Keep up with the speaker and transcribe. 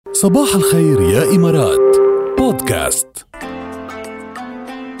صباح الخير يا إمارات بودكاست.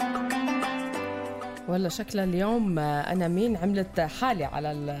 ولا شكلها اليوم أنا مين عملت حالي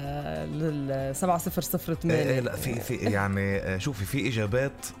على ال 7008. لا في يعني شوفي في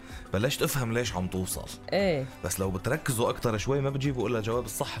إجابات بلشت أفهم ليش عم توصل. بس لو بتركزوا أكتر شوي ما بتجيبوا إلا جواب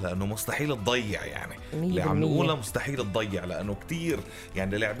الصح، لأنه مستحيل تضيع. يعني اللي عم نقوله مستحيل تضيع، لأنه كتير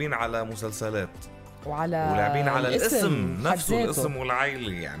يعني لاعبين على مسلسلات ولاعبين على الاسم نفسه، الاسم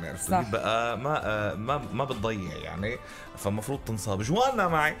والعائلة، يعني بقى ما بتضيع يعني، فمفروض تنصاب. جوانا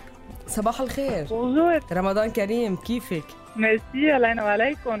معي. صباح الخير. بونجور. رمضان كريم، كيفك؟ ميرسي، علينا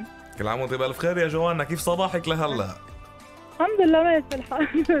وعليكم. كل عام وانت بألف خير يا جوانا. كيف صباحك لهلا؟ الحمد لله ماشي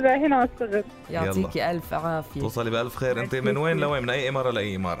الحال. رايحين على الشغل. يعطيكي ألف عافية. توصلي بألف خير. انت من وين لوين؟ من أي إمارة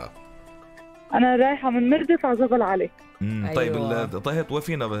لأي إمارة؟ أنا رايحة من مردف على جبل علي. طيب طيب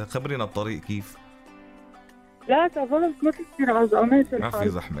وفينا خبرينا الطريق كيف؟ لا تفضل مثل كثير عجقة، ماشي الحال. ما في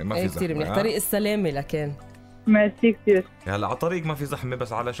زحمة، ما في زحمة كثير منيح. طريق السلامة لكن ماشي كثير. هلا على الطريق ما في زحمة،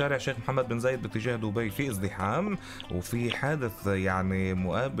 بس على شارع شيخ محمد بن زايد باتجاه دبي في ازدحام، وفي حادث يعني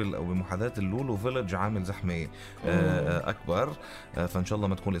مقابل او بمحاذاة اللولو فيلج عامل زحمة اكبر. فان شاء الله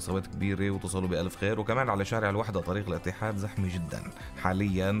ما تكون الاصابات كبيرة وتصلوا بألف خير. وكمان على شارع الوحدة طريق الاتحاد زحمة جدا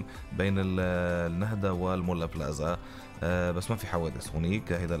حاليا بين النهدة والمولا بلازا، بس ما في حوادث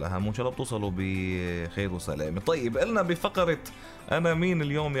هونيك، هيدا الأهم، وإن شاء الله بتوصلوا بخير وسلامة. طيب قلنا بفقرة أنا مين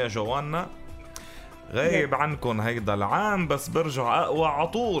اليوم يا جوانا؟ غايب عنكن هيدا العام بس برجع اقوى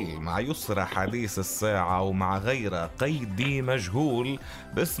عطول، مع يسرا حديث الساعة، ومع غيرا قيدي مجهول،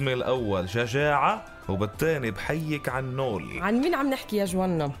 باسمي الاول شجاعة، وبالتاني بحيك عنول. عن مين عم نحكي يا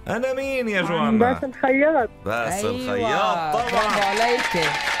جوانا؟ انا مين يا جوانا؟ باس الخياط. باس الخياط طبعا. برافو عليك.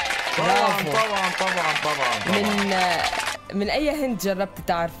 طبعا. من اي هند جربت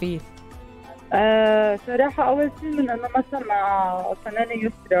تعرفيه؟ صراحة أول شيء من أنه مثلا مع فنانة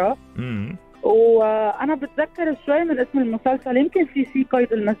يسرا. وانا بتذكر شوي من اسم المسلسل، يمكن في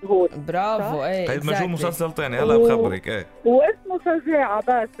قيد المجهول. برافو. قيد مجهول مسلسل تاني هلا بخبرك. واسمه شجاعة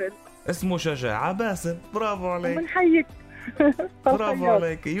باسل. اسمه شجاعة باسل. برافو عليك. ومنحيك. برافو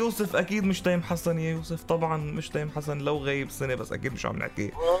عليك. يوسف اكيد مش تيم حسن يا يوسف، طبعا مش تيم حسن لو غايب سنة، بس اكيد مش عم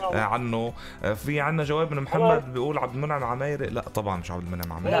نحكي عنه. في عنا جواب من محمد بيقول عبد المنعم عمايري. لا طبعا مش عبد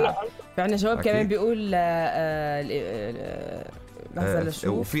المنعم عمايري. لا في عنا جواب كمان بيقول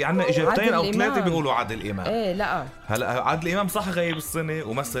وفي عنا اجابتين او ثلاثه بيقولوا عادل امام. لا هلا عادل امام صح غايب السنه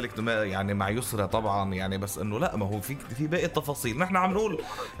ومثل يعني مع يسرا طبعا يعني، بس انه لا ما هو في باقي التفاصيل. نحن عم نقول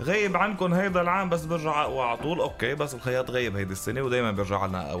غايب عنكم هيدا العام بس برجع اقوى على طول. اوكي بس الخياط غايب هيدي السنه ودائما بيرجع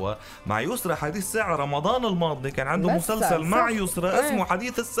لنا اقوى. مع يسرا حديث الساعة رمضان الماضي كان عنده مسلسل مع يسرا اسمه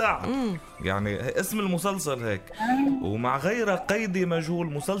حديث الساعة. يعني اسم المسلسل هيك. ومع غيرا قيدي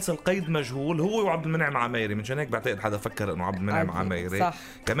مجهول، مسلسل قيد مجهول هو وعبد المنعم عمايري. من هيك بعتقد حدا فكر انه عبد المنعم عمايري. صح.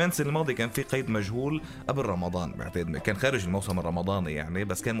 كمان السنة الماضية كان في قيد مجهول قبل رمضان، بعتقد كان خارج الموسم الرمضاني يعني،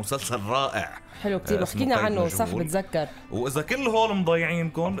 بس كان مسلسل رائع حلو كتير وحكينا عنه. صح بتذكر. واذا كل هول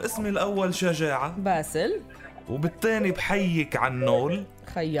مضيعينكم، اسمي الاول شجاعة باسل، وبالتاني بحيك عنول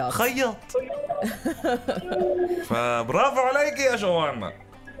خياط. فبرافو عليك يا جوانا.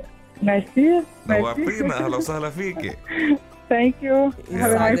 ميرسي. نورتينا. اهلا وسهلا فيكي. ثانك يو.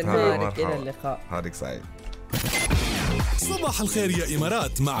 يسعد نهارك. الى اللقاء. هاريك سعيد. صباح الخير يا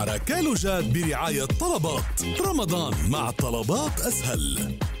إمارات مع ركال وجاد برعاية طلبات رمضان. مع الطلبات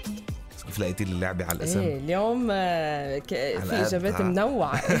أسهل. كيف لقيتي لي اللعبة على الاسم؟ اليوم في إجابات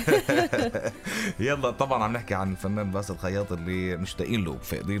منوعة. يلا طبعا عم نحكي عن الفنان باس الخياط اللي مشتاقين له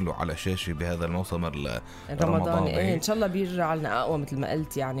فاقدين له على الشاشة بهذا الموسم الرمضاني. إن شاء الله بيرجع لنا أقوى مثل ما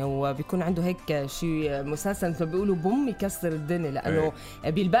قلت يعني، وبيكون عنده هيك شيء مسلسل مثل ما بيقولوا بوم يكسر الدنيا، لأنه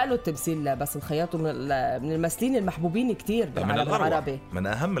بيلبق له التمثيل. بس الخياط من الممثلين المحبوبين كتير بالعالم العربي، من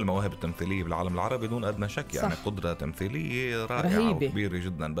أهم المواهب التمثيلية بالعالم العربي دون أدنى شك. يعني قدرة تمثيلية رائعة وكبيرة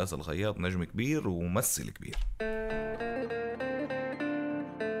جدا. باس الخياط نجم كبير وممثل كبير.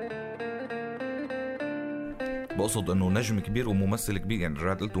 بقصد انه نجم كبير وممثل كبير، يعني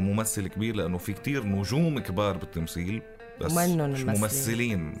رجعت قلت ممثل كبير لانه في كتير نجوم كبار بالتمثيل بس مش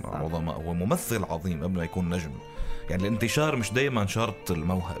ممثلين عظماء. هو ممثل عظيم قبل ما يكون نجم. يعني الانتشار مش دايما شرط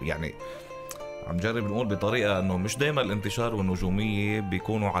الموهبة. يعني عم جرب نقول بطريقة انه مش دايما الانتشار والنجومية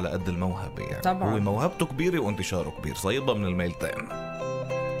بيكونوا على قد الموهبة. يعني طبعا. هو موهبته كبيرة وانتشاره كبير، صيدة من الميلتين.